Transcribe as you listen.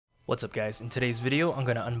What's up guys, in today's video I'm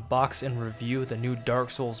going to unbox and review the new Dark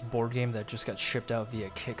Souls board game that just got shipped out via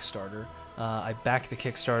Kickstarter. I backed the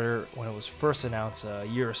Kickstarter when it was first announced a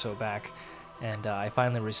year or so back, and I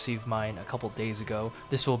finally received mine a couple days ago.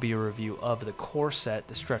 This will be a review of the core set,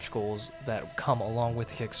 the stretch goals that come along with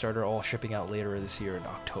the Kickstarter, all shipping out later this year in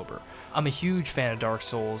October. I'm a huge fan of Dark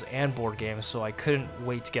Souls and board games, so I couldn't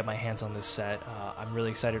wait to get my hands on this set. I'm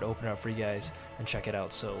really excited to open it up for you guys and check it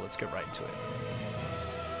out, so let's get right into it.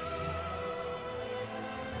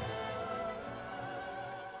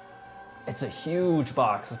 It's a huge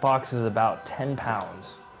box. This box is about 10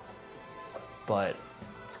 pounds, but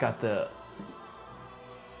it's got the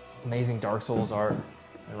amazing Dark Souls art,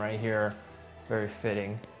 and right here, very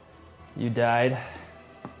fitting. You died,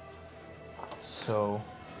 so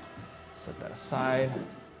set that aside.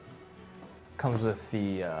 Comes with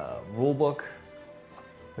the rule book,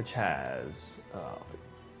 which has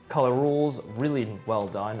color rules, really well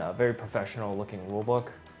done, a very professional looking rule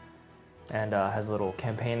book. And has a little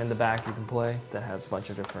campaign in the back you can play that has a bunch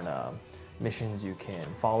of different missions you can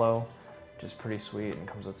follow, which is pretty sweet, and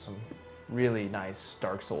comes with some really nice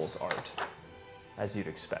Dark Souls art, as you'd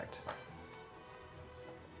expect.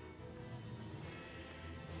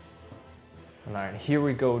 Alright, here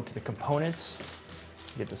we go to the components.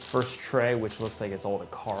 You get this first tray, which looks like it's all the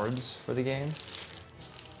cards for the game.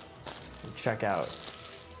 Check out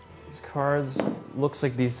these cards. Looks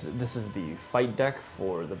like this is the fight deck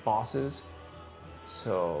for the bosses.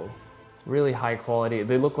 So really high quality.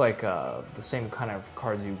 They look like the same kind of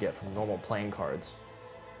cards you get from normal playing cards.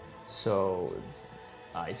 So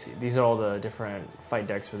I see. These are all the different fight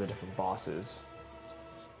decks for the different bosses.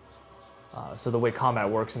 So the way combat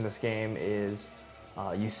works in this game is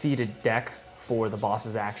you seed a deck for the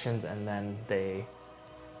boss's actions, and then they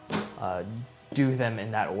do them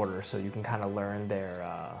in that order, so you can kind of learn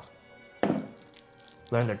their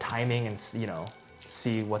timing and, you know,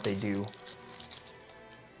 see what they do.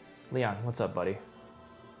 Leon, what's up, buddy?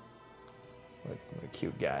 What a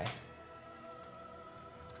cute guy.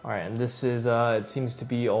 All right, and this is, it seems to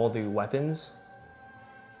be all the weapons,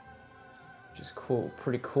 which is cool,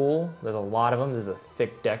 pretty cool. There's a lot of them. There's a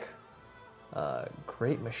thick deck.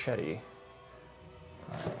 Great machete.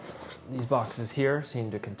 These boxes here seem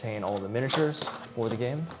to contain all the miniatures for the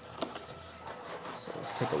game. So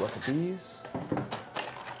let's take a look at these.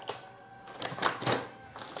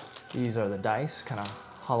 These are the dice, kind of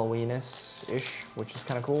Halloween-ish, which is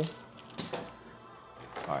kind of cool.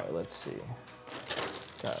 All right, let's see.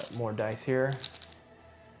 Got more dice here.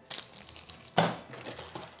 So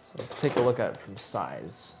let's take a look at it from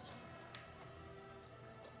size.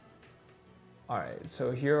 All right,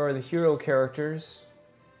 so here are the hero characters.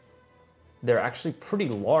 They're actually pretty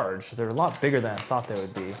large. They're a lot bigger than I thought they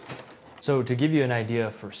would be. So to give you an idea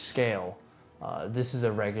for scale, this is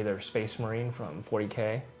a regular Space Marine from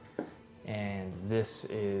 40K. And this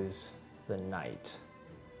is the Knight.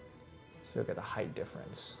 So look at the height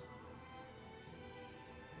difference.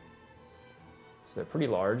 So they're pretty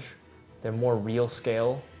large. They're more real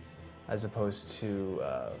scale as opposed to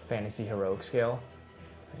fantasy heroic scale.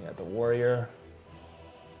 And you got the warrior.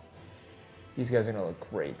 These guys are gonna look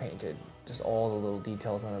great painted. Just all the little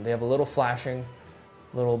details on them. They have a little flashing,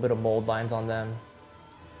 a little bit of mold lines on them.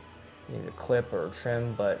 You need a clip or a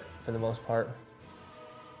trim, but for the most part,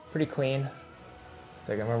 pretty clean. It's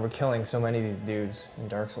like I remember killing so many of these dudes in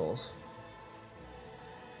Dark Souls.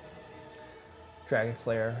 Dragon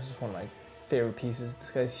Slayer, this is one of my favorite pieces.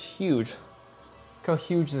 This guy's huge. Look how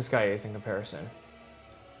huge this guy is in comparison.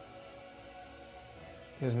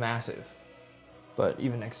 He's massive. But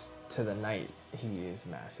even next to the Knight, he is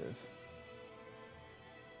massive.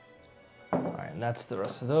 All right, and that's the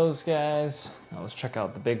rest of those guys. Now let's check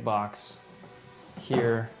out the big box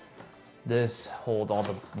here. This holds all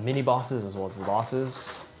the mini bosses as well as the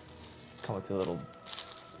bosses. Come with the little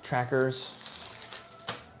trackers.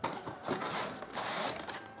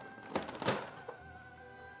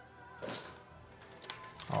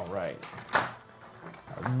 All right.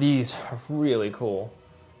 These are really cool.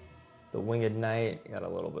 The Winged Knight, got a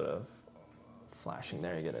little bit of flashing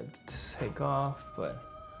there. You gotta take off, but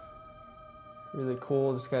really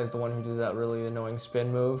cool. This guy's the one who does that really annoying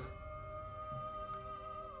spin move.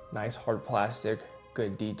 Nice hard plastic,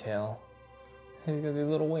 good detail. And he's got these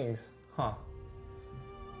little wings, huh?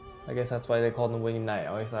 I guess that's why they called him the Winged Knight. I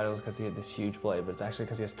always thought it was because he had this huge blade, but it's actually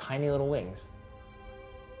because he has tiny little wings.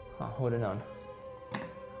 Huh, who would have known?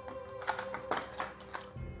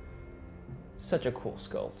 Such a cool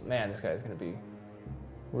sculpt. Man, this guy is gonna be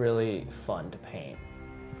really fun to paint.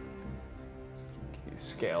 Give you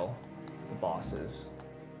scale the bosses.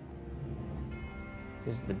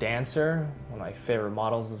 Here's the Dancer, one of my favorite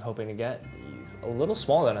models I was hoping to get. He's a little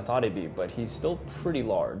smaller than I thought he'd be, but he's still pretty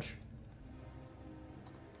large.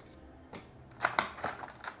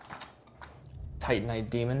 Titanite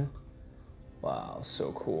Demon. Wow,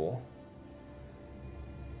 so cool.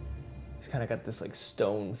 He's kind of got this like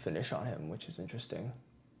stone finish on him, which is interesting.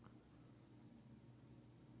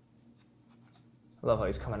 I love how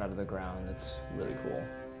he's coming out of the ground. That's really cool.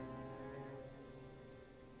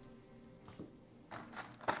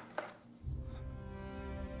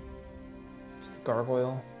 Just the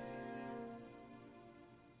gargoyle.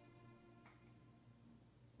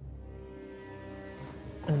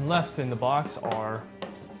 And left in the box are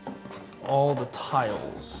all the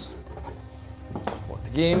tiles for the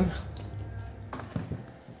game.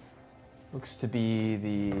 Looks to be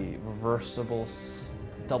the reversible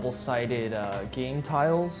double-sided game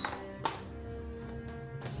tiles.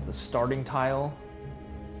 It's the starting tile.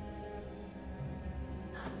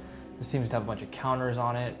 This seems to have a bunch of counters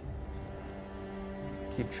on it.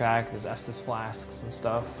 Keep track, there's Estus flasks and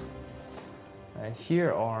stuff. And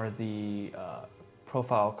here are the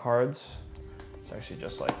profile cards. It's actually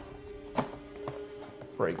just like,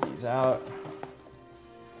 break these out.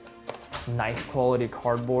 It's nice quality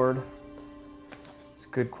cardboard. It's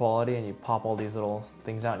good quality, and you pop all these little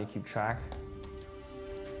things out and you keep track.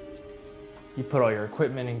 You put all your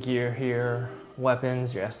equipment and gear here,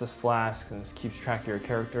 weapons, your Estus flasks, and this keeps track of your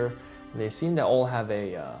character. They seem to all have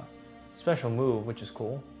a special move, which is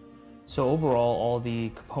cool. So overall, all the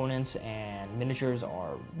components and miniatures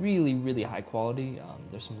are really, really high quality.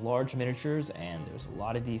 There's some large miniatures and there's a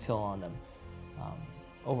lot of detail on them.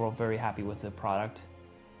 Overall, very happy with the product.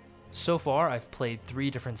 So far, I've played 3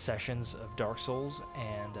 different sessions of Dark Souls,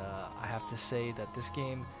 and I have to say that this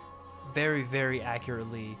game very, very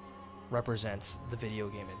accurately represents the video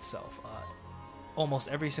game itself. Almost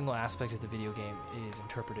every single aspect of the video game is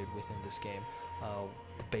interpreted within this game,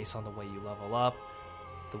 based on the way you level up,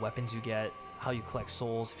 the weapons you get, how you collect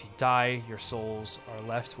souls. If you die, your souls are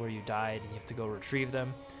left where you died, and you have to go retrieve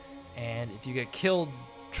them. And if you get killed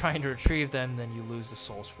trying to retrieve them, then you lose the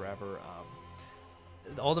souls forever.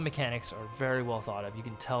 All the mechanics are very well thought of. You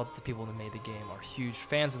can tell that the people that made the game are huge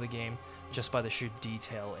fans of the game just by the sheer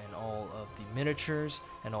detail in all of the miniatures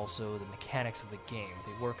and also the mechanics of the game.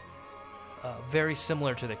 They work very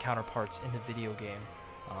similar to their counterparts in the video game,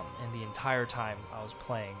 and the entire time I was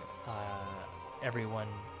playing, everyone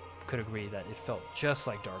could agree that it felt just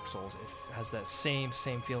like Dark Souls. It has that same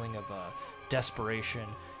feeling of desperation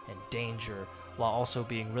and danger, while also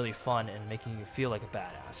being really fun and making you feel like a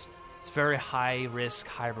badass. It's very high risk,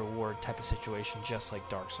 high reward type of situation, just like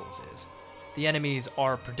Dark Souls is. The enemies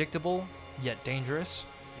are predictable, yet dangerous.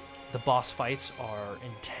 The boss fights are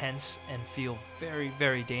intense and feel very,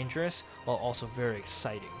 very dangerous, while also very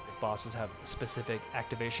exciting. Bosses have specific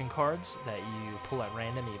activation cards that you pull at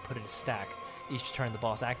random and you put in a stack. Each turn the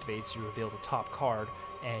boss activates, you reveal the top card,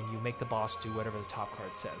 and you make the boss do whatever the top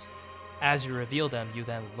card says. As you reveal them, you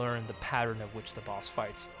then learn the pattern of which the boss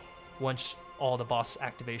fights. Once all the boss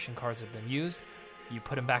activation cards have been used, you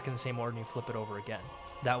put them back in the same order and you flip it over again.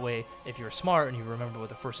 That way, if you're smart and you remember what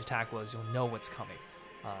the first attack was, you'll know what's coming.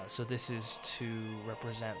 So this is to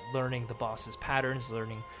represent learning the boss's patterns,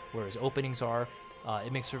 learning where his openings are.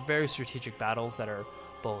 It makes for very strategic battles that are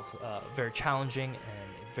both very challenging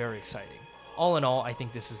and very exciting. All in all, I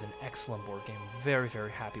think this is an excellent board game. Very,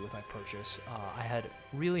 very happy with my purchase. I had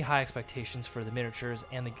really high expectations for the miniatures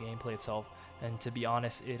and the gameplay itself, and to be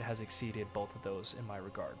honest, it has exceeded both of those in my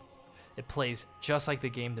regard. It plays just like the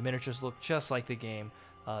game, the miniatures look just like the game,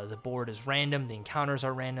 the board is random, the encounters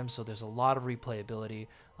are random, so there's a lot of replayability,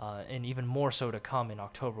 and even more so to come in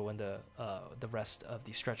October when the rest of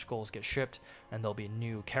the stretch goals get shipped, and there'll be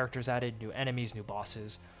new characters added, new enemies, new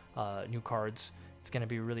bosses, new cards. It's going to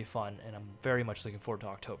be really fun, and I'm very much looking forward to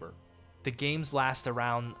October. The games last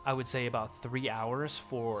around, I would say, about 3 hours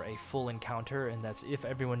for a full encounter, and that's if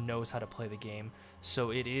everyone knows how to play the game.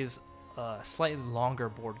 So it is a slightly longer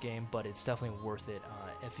board game, but it's definitely worth it.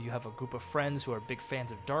 If you have a group of friends who are big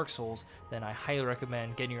fans of Dark Souls, then I highly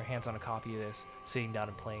recommend getting your hands on a copy of this, sitting down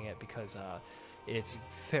and playing it, because it's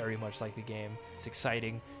very much like the game. It's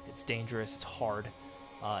exciting, it's dangerous, it's hard.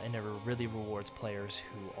 And it really rewards players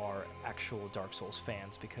who are actual Dark Souls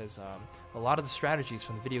fans, because a lot of the strategies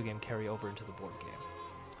from the video game carry over into the board game.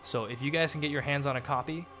 So if you guys can get your hands on a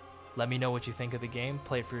copy, let me know what you think of the game,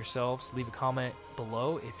 play it for yourselves, leave a comment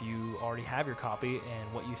below if you already have your copy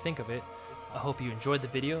and what you think of it. I hope you enjoyed the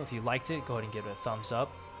video. If you liked it, go ahead and give it a thumbs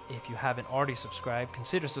up. If you haven't already subscribed,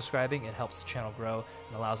 consider subscribing. It helps the channel grow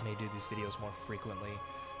and allows me to do these videos more frequently.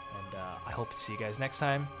 And I hope to see you guys next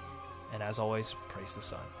time. And as always, praise the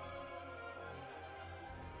sun.